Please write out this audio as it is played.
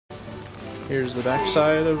Here's the back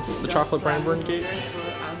side of the chocolate Brandburn gate. You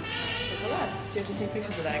have to take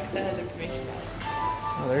pictures of that because that has information about it.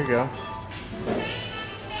 Oh, there you go.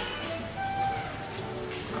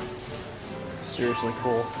 Seriously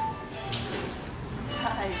cool.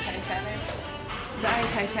 Die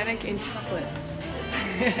Titanic in chocolate.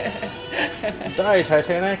 Die,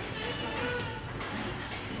 Titanic.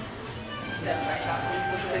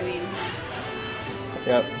 That's what I mean.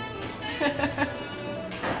 Yep.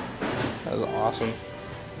 That was awesome.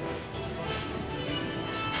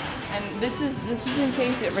 And this is in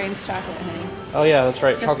case it rains chocolate, honey. Oh yeah, that's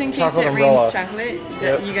right. Just in case chocolate it umbrella. rains chocolate,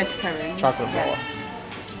 Yep. you got your cover. Chocolate umbrella.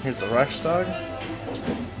 Here's the Rausch dog.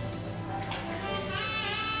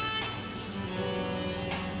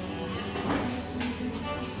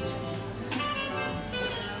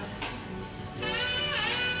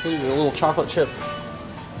 Look at the little chocolate chip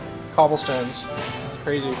cobblestones. It's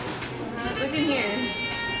crazy. Look in here.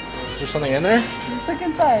 Is there something in there? Just look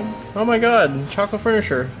inside. Oh my god, chocolate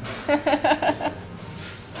furniture.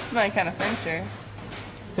 It's my kind of furniture.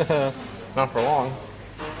 Not for long.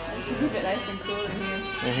 Keep it nice and cool in here.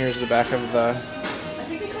 And here's the back of the I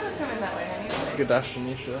think we could have come in that way, honey. Gadash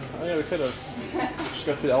Nisha. Oh yeah, we could have. Just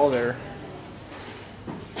go through the elevator.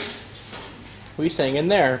 We sang in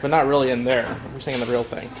there, but not really in there. We're singing the real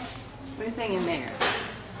thing. We're saying in there.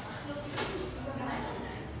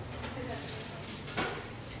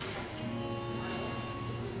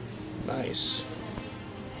 Nice.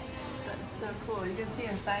 That's so cool. You can see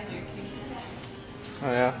inside here too.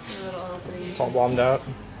 Oh yeah. The little opening. It's all bombed out.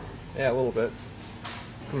 Yeah, a little bit.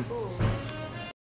 Cool.